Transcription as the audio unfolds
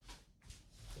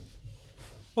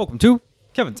Welcome to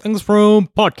Kevin's English Room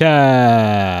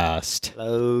Podcast.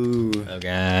 Hello,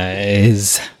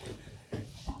 guys.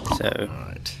 So,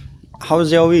 how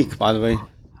was your week, by the way?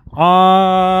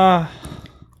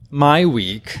 My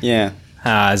week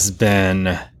has been...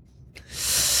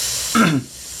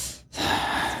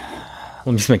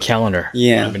 Let me see my calendar.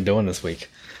 Yeah. What I've been doing this week.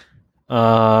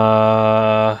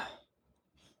 I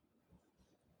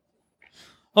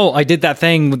did that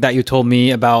thing that you told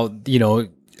me about,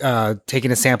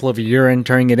 taking a sample of your urine,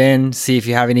 turning it in, see if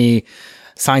you have any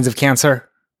signs of cancer.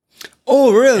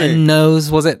 Oh, really? And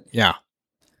nose, was it? Yeah.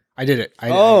 I did it. I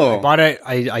bought it.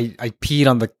 I peed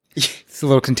on the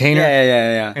little container.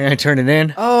 Yeah. And I turned it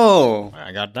in. Oh,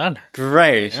 I got done.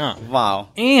 great. Yeah. Wow.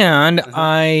 And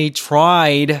I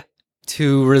tried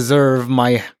to reserve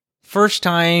my first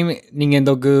time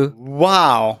Ningen-doku,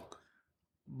 Wow.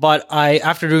 but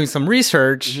after doing some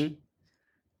research, Mhm.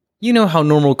 you know how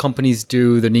normal companies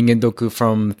do the Ningen-doku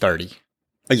from 30.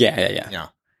 Oh, yeah.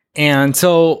 And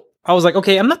so I was like,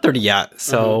 okay, I'm not 30 yet,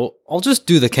 so I'll just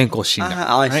do the Kenko Shindan.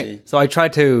 I see. So I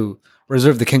tried to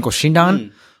reserve the Kenko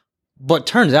Shindan, but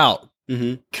turns out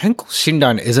Mm-hmm. Kenko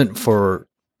Shindan isn't for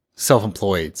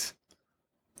self-employeds.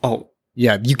 Oh,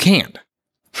 Yeah, you can't.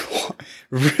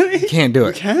 really? You can't do You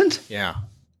it. can't? Yeah.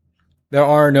 There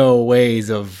are no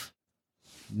ways of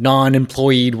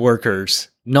non-employed workers,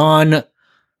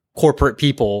 non-corporate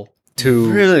people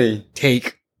to Really?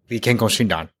 take the Kenko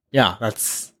Shindan. Yeah,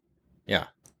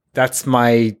 that's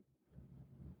my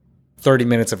 30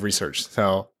 minutes of research.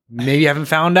 So maybe I haven't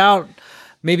found out.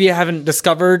 Maybe I haven't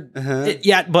discovered it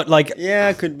yet, but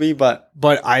Yeah, could be, but...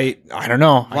 I don't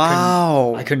know.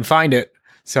 Wow. I couldn't find it.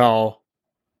 So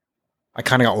I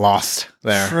kind of got lost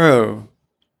there. True.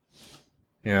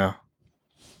 Yeah.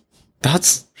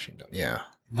 That's... Yeah.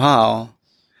 Wow.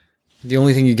 The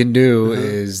only thing you can do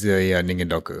is the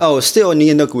Ningen-doku. Oh, still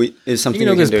Ningen-doku is something you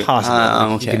Ningen-doku can is do. possible.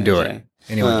 Okay, You can do okay. it.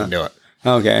 Anyone can do it.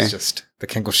 Okay. It's just the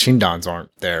Kenko Shindans aren't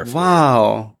there for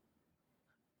Wow.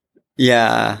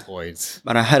 Yeah. employees.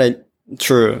 But I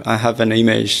have an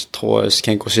image towards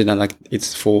Kenko Shindan, like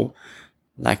it's for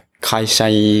like 会社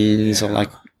員 or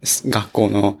like 学校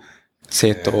の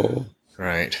生徒.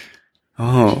 Right.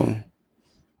 Oh.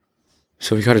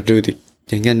 So we gotta do the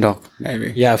Ningen-doku,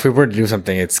 maybe. Yeah, if we were to do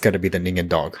something, it's got to be the Ningen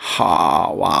dog.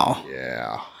 Ha, wow.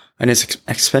 Yeah. And it's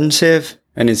expensive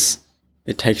and it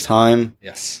takes time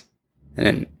Yes.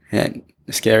 and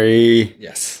scary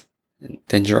Yes. and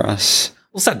dangerous.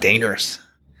 Well, it's not dangerous.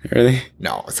 Really?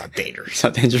 No, it's not dangerous. It's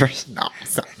not dangerous? No,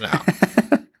 it's not.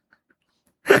 No.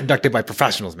 Conducted by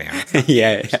professionals, man.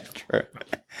 yeah, true.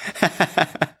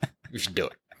 We should do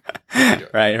it.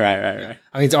 Right. I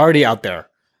mean, it's already out there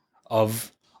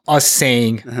of us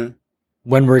saying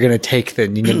when we're going to take the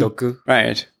Ningen-doku.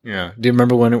 Right. Yeah. Do you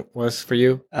remember when it was for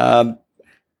you?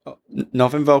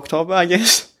 November, October, I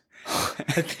guess.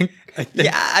 I think.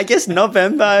 Yeah, I guess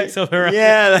November. Somewhere around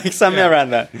Yeah, like somewhere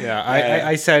around that. Yeah.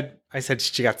 I said 7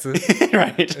月.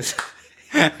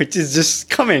 Right. Which is just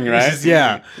coming, right?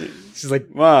 Yeah. She's like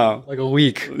Wow. a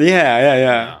week.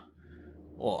 Yeah.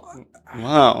 Well,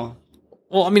 Wow.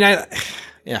 I mean,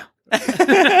 yeah.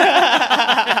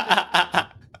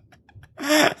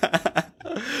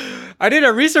 I did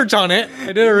a research on it.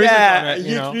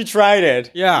 You tried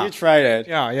it. Yeah. You tried it.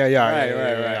 Yeah.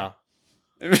 Right.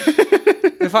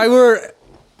 If I were,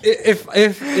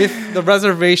 if the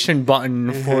reservation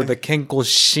button for the Kenko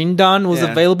Shindan was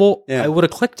available, Yeah. I would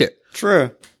have clicked it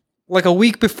True. like a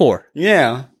week before.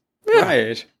 Yeah.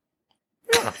 Right.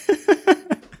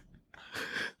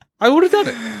 I would have done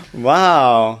it.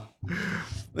 Wow.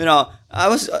 I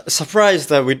was surprised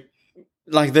that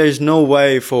there's no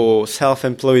way for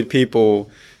self-employed people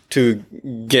to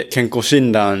get Kenko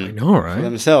Shindan I know, right?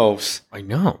 themselves I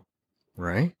know,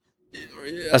 right?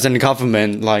 as in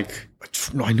government, like,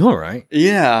 I know, right?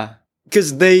 yeah.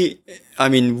 Because we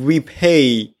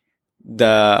pay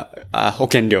the 保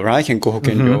険料, right? Kenko 保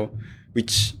険料,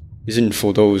 which isn't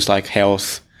for those like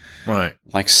health, Right.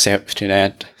 like safety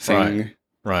net thing.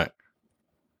 Right.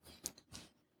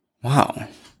 Wow.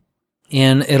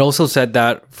 And it also said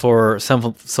that for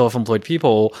some self-employed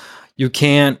people, you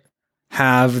can't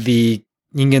have the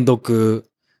Ningen-doku,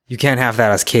 you can't have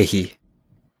that as keihi.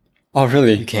 Oh,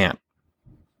 really? You can't.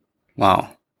 Wow.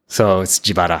 So it's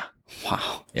jibara.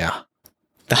 Wow. Yeah.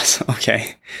 That's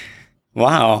okay.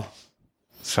 Wow.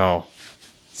 So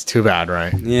it's too bad,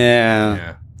 right? Yeah.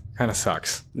 Yeah. Kind of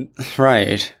sucks.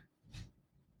 Right.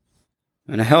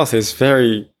 And health is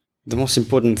the most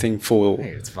important thing for Hey,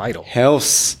 it's vital.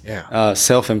 health, Yeah.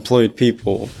 self-employed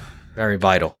people. Very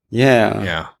vital. Yeah.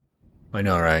 Yeah. I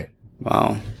know, right?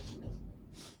 Wow.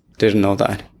 Didn't know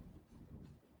that.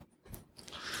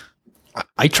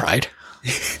 I tried.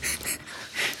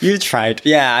 You tried.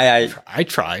 Yeah, I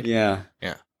tried. yeah.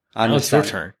 Yeah. I Now it's your understand.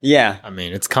 turn. Yeah. I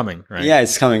mean, it's coming, right? Yeah,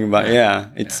 it's coming, but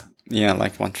it's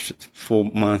like 4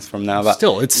 months from now. But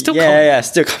It's still yeah, coming. yeah,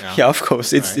 still coming. Yeah. Yeah, of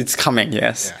course, it's coming.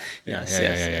 Yes. Yeah. Yes, Yeah.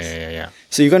 yes, yes. Yeah.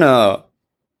 So you're gonna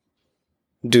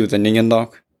do the Ningen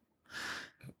dog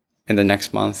in the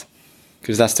next month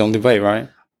because that's the only way, right?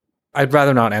 I'd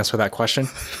rather not answer that question.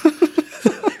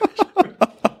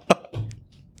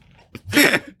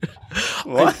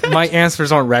 What? My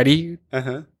answers aren't ready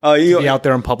Oh, to you be out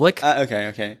there in public.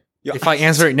 okay. If I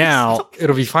answer it now,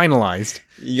 it'll be finalized.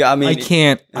 Yeah, I mean,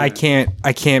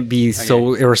 I can't be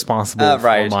so irresponsible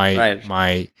right, for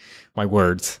right. my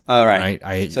words. All right.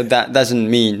 Right? So that doesn't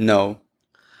mean no.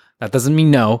 That doesn't mean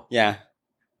no, Yeah.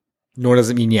 nor does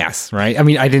it mean yes, right? I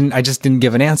mean, I just didn't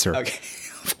give an answer, Okay.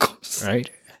 Of course. right?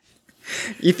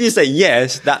 If you say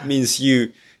yes, that means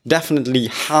you definitely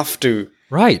have to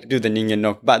Right. do the Ningen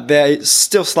knock, but there is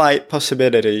still slight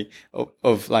possibility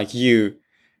of like you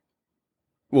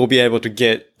will be able to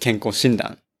get Kenko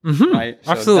Shindan, Mm-hmm. right?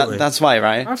 So Absolutely. that's why,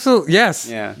 right? Absolutely. Yes.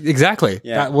 Yeah. Exactly.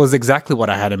 Yeah. That was exactly what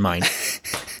I had in mind.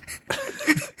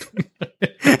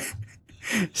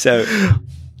 So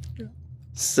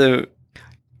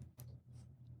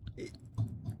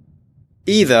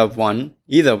either of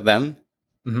them,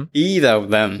 Mhm. either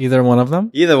Either one of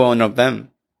them, one of them.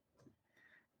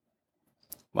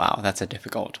 Wow, that's a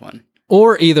difficult one.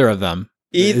 or either of them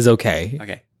Eith- is okay.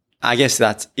 Okay, I guess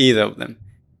that's either of them.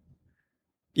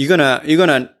 You're gonna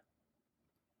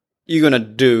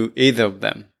do either of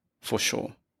them for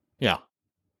sure. Yeah.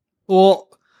 Well,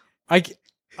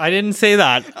 I didn't say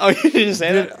that. Oh, you didn't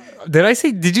say that? Did I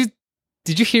say?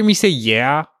 Did you hear me say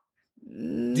yeah?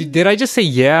 Did I just say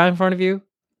yeah in front of you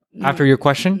after your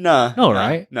question? No. No,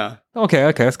 right? No.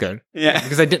 Okay, that's good. Yeah.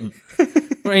 Because I didn't.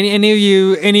 Or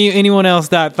anyone else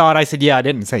that thought I said yeah, I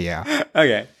didn't say yeah.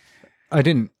 Okay. I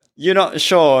didn't. You're not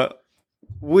sure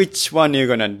which one you're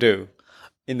gonna do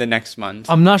in the next month,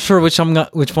 I'm not sure which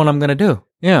one I'm gonna do.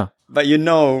 Yeah. but you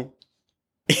know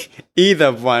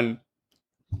either one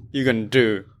you're gonna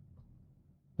do.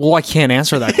 Well, I can't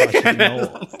answer that question.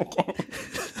 No.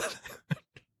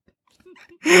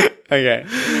 Okay.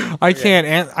 I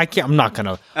can't. I'm not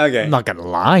gonna. Okay. I'm not gonna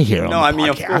lie here. No, on I the mean,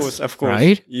 podcast, of course.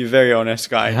 right? You're a very honest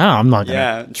guy. Yeah, I'm not gonna.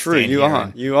 Yeah, true. stand You here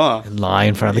are. You are. and lie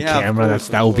in front of the Yeah, of camera. course,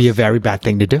 That would be a very bad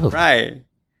thing to do, Right.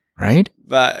 right?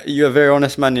 But you're a very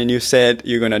honest man, and you said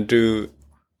you're gonna do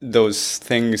those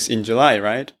things in July,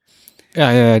 right?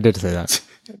 Yeah, I did say that.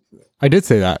 I did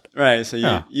say that. Right. So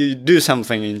Yeah. you do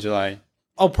something in July.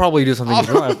 I'll probably do something in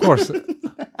July, of course.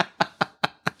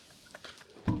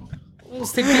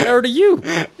 Let's take the air to you.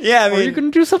 Yeah, I Are mean, you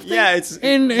going to do something? yeah, it's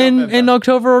in November.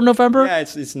 October or November? Yeah,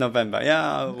 it's November.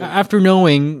 Yeah. After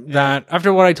knowing that,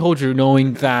 after what I told you,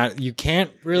 knowing that you can't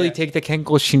really Yeah. take the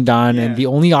Kenko Shindan Yeah. and the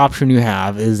only option you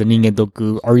have is the Ningen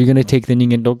Doku, are you going to take the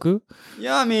Ningen Doku?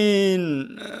 Yeah, I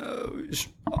mean,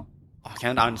 I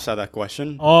can't answer that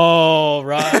question. Oh,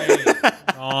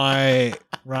 right.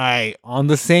 right. On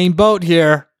the same boat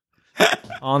here.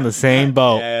 On the same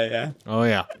boat. Yeah. Oh,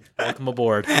 yeah. Welcome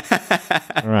aboard.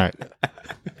 All right.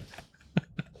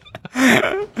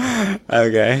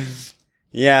 Okay.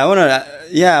 Yeah,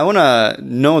 I wanna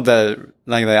know the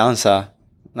answer.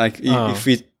 Like if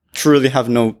we truly have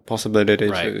no possibility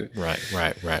to, Right.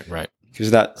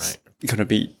 because that's gonna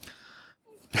be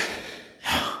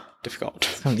difficult.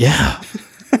 Yeah.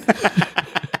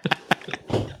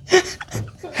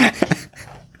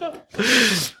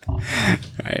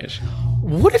 Right.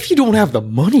 What if you don't have the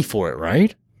money for it,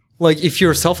 right? Like if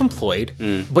you're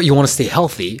self-employed, but you want to stay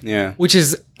healthy, Yeah. which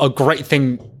is a great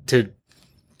thing to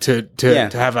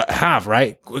have,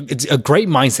 right? It's a great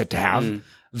mindset to have,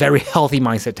 very healthy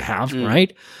mindset to have,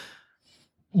 right?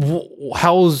 What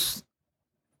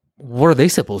are they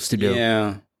supposed to do,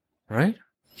 Yeah. right?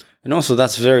 And also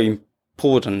that's very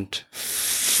important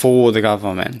for the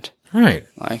government. Right,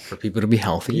 Like, for people to be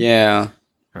healthy, yeah.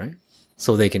 right?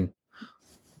 So they can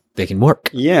work,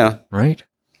 Yeah. right?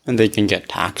 And they can get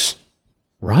tax.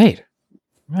 Right.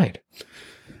 Right.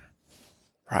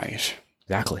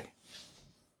 Exactly.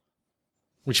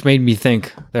 Which made me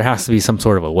think there has to be some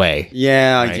sort of a way.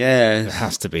 Yeah, I Right. guess. There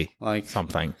has to be Like,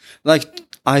 something.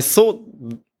 I thought,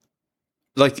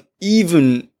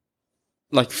 even,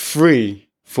 free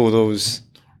for those.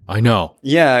 I know.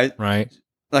 Yeah, Right.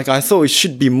 I thought it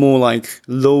should be more,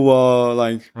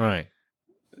 lower, Right.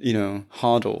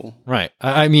 hurdle. Right.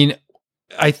 I mean,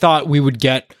 I thought we would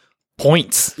get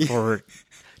points for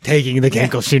taking the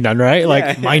Kenko Shindan, right?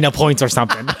 Like minor points or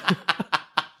something.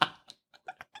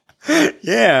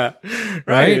 Yeah.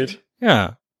 Right?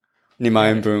 Yeah. 2万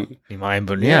円分. 2万円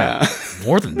分, yeah.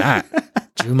 More than that.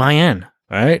 10万円,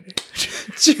 right?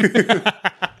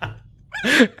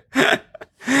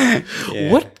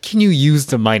 Yeah. What can you use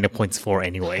the minor points for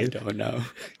anyway? I don't know.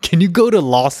 Can you go to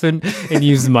Lawson and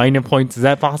use minor points? Is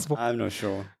that possible? I'm not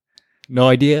sure. No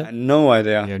idea? No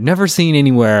idea. Yeah, never seen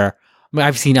anywhere. I mean,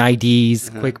 I've seen IDs,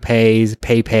 Quicpays,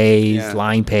 PayPays,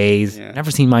 Line Pays. Yeah.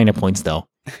 Never seen minor points though.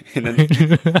 And then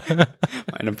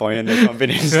minor point in the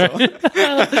convenience store.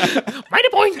 Minor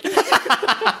point.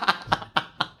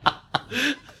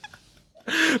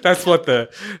 That's what the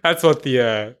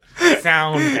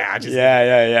sound badge is.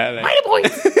 Yeah. Like, Minor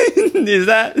points. is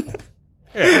that?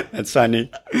 Yeah. That's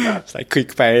funny. It's like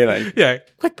Quicpay, like Yeah.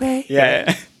 Quicpay.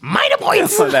 yeah. Minor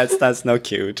points. Oh, that's not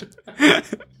cute.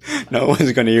 No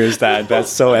one's gonna use that. That's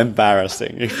so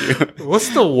embarrassing. If you What's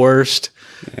the worst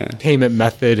payment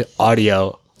method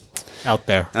audio out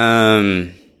there?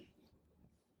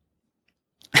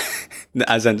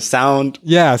 As in sound.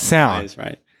 Yeah, sound. Nice,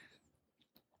 right.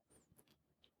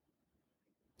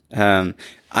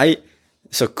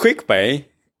 So Quicpay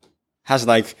has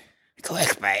like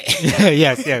Quicpay.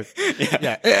 yes.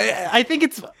 Yeah. I think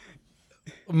it's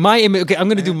my okay. I'm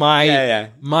gonna do my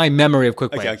my memory of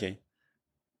Quicpay. Okay.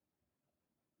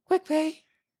 Quicpay.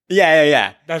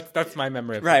 Yeah. That's my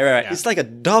memory. Of Right. Yeah. It's like a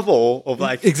double of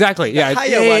like Exactly. Yeah. the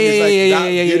higher one is like that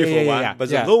beautiful yeah, one, yeah, but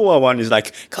yeah. the lower one is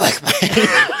like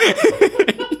Quicpay.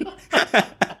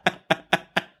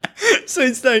 So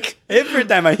it's like every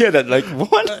time I hear that, like,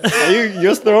 what? Are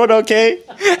your throat okay?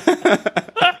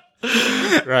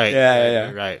 Right.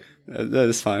 Yeah. Right. That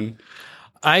is fun.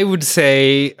 I would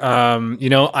say,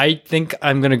 I think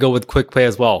I'm going to go with Quicpay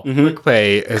as well.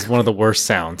 Quicpay is one of the worst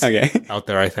sounds out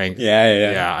there, I think.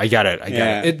 Yeah. I get it.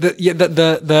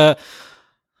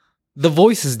 The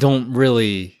voices don't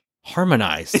really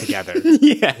harmonize together.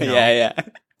 Yeah.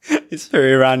 It's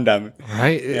very random.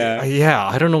 Right? Yeah.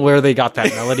 I don't know where they got that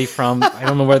melody from. I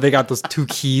don't know where they got those two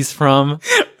keys from.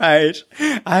 Right.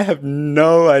 I have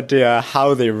no idea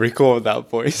how they record that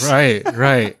voice.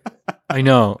 Right. I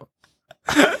know.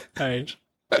 Right.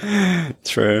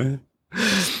 True.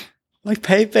 Like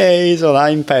PayPays or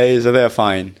Line Pays, they're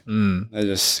fine. They're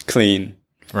just clean.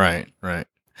 Right. A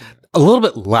little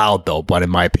bit loud though, but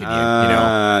in my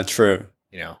opinion, True.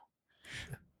 you know.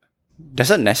 Is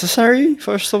that necessary,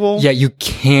 first of all? Yeah, you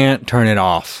can't turn it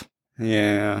off.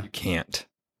 Yeah. You can't.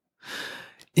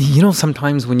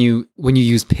 Sometimes when you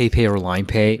use PayPay or Line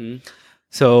Pay,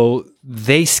 so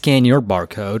they scan your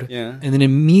barcode, and then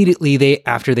immediately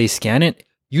after they scan it,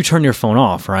 you turn your phone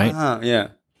off, right? Yeah.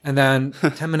 And then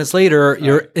 10 minutes later,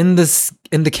 you're in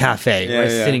the cafe,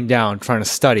 sitting down trying to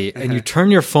study, and you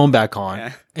turn your phone back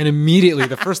on, and immediately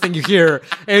the first thing you hear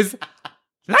is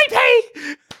Line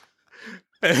Pay.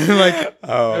 And like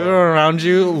everyone around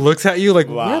you looks at you like,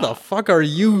 where the fuck are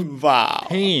you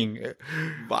paying?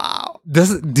 Wow.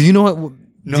 Do you know what?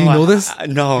 Do you know this?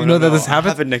 No. Do you know that this I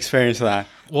happens? haven't experienced that.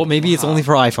 Well, maybe it's only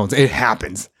for iPhones. It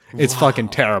happens. It's fucking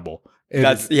terrible.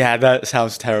 That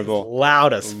sounds terrible.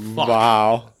 Loud as fuck.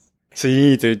 Wow. So you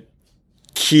need to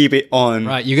keep it on.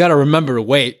 Right. You got to remember to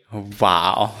wait.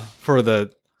 Wow. For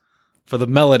the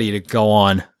melody to go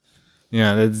on.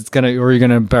 Yeah, or you're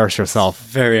gonna embarrass yourself.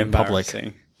 Very in public.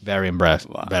 embarrassing. Very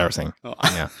embarrassing.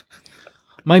 Yeah.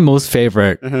 My most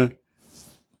favorite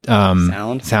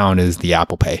sound is the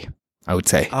Apple Pay. I would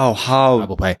say. Oh, how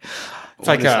Apple Pay?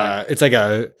 It's like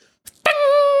a.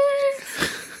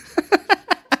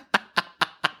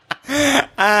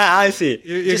 I see.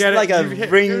 You just get like it, a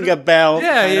ring a bell.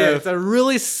 Yeah. It's a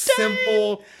really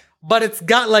simple, but it's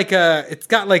got like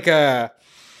a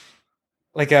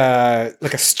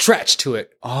stretch to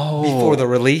it. Oh. Before the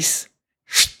release.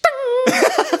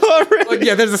 Oh, really?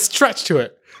 Yeah, there's a stretch to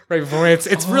it right before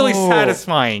it's really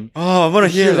satisfying. Oh, I want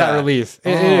to hear that release.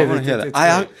 It is. I want to hear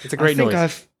that. It's a great noise.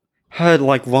 I've heard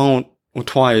like one or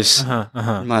twice in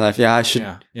my life. Yeah, I should.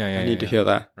 I need to hear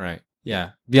that. Right.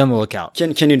 Yeah. Be on the lookout.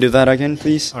 Can you do that again,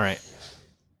 please? All right.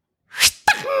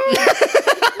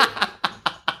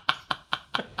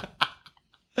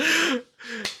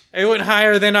 It went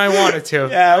higher than I wanted to.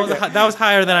 Yeah, okay. That was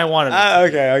higher than I wanted.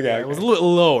 Okay. It was a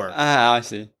little lower. I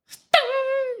see.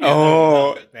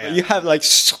 You have like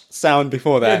sound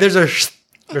before that. Yeah, there's a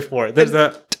before. There's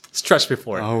a stretch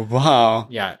before. Oh, wow.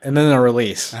 Yeah, and then a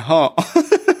release. Oh.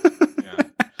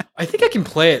 I think I can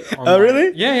play it. Oh,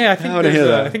 really? Yeah.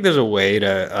 I think there's a way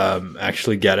to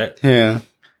actually get it. Yeah.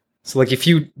 So like if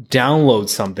you download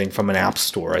something from an app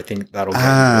store, I think that'll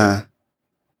get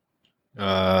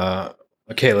it.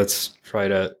 Okay, let's try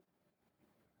to.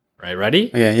 Right,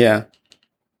 ready? Yeah.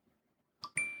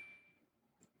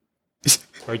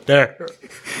 Right there.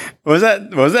 Was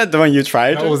that the one you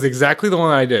tried? That was exactly the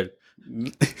one I did.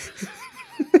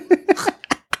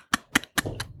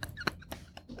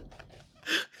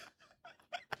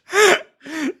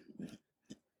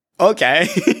 Okay.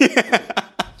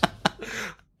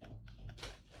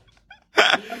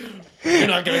 You're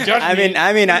not gonna judge I me. mean,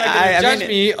 I mean, You're not gonna judge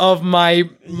me of my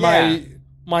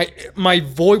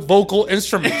vocal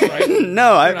instruments, right?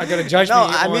 No, You're not gonna judge me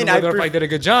on whether if I did a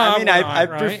good job. I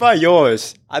right? prefer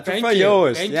yours. I Thank prefer you.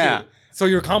 yours. Thank Yeah. you. So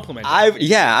you're complimenting.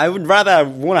 I would rather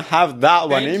want to have that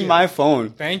one in my phone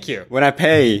Thank you. when I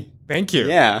pay. Thank you.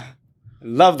 Yeah.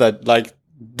 Love that, like,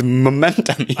 the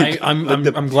momentum.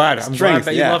 I'm glad. I'm glad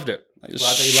that you loved it. Like,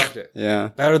 Glad that you loved it. Yeah.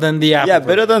 Better than the Apple. Yeah,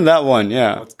 better than that one.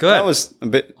 Yeah. That's good. That was a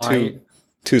bit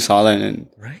too solid and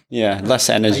less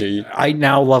energy. I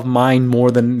now love mine more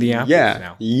than the Apple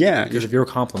now. Yeah. Because of your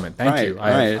compliment. Thank you.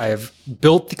 Right. I have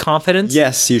built the confidence.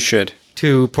 Yes, you should.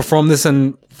 To perform this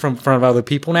in front of other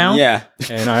people now. Yeah.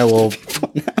 And I will.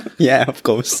 Yeah, of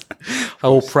course. I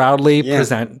will proudly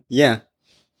present. Yeah.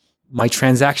 My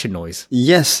transaction noise.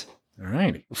 Yes. All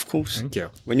right. Of course. Thank you.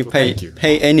 When you pay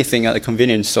anything at the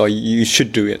convenience store, you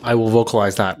should do it. I will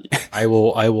vocalize that. I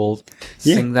will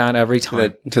sing that every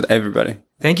time. To everybody.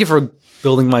 Thank you for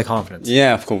building my confidence.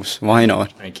 Yeah, of course. Why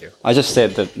not? Thank you. I just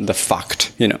said the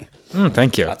fact, you know.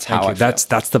 Thank you. That's how I feel.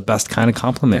 That's the best kind of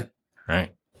compliment. All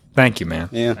right. Thank you, man.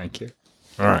 Yeah. Thank you.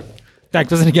 All right. Thanks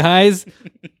for listening, guys.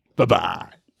 Bye-bye.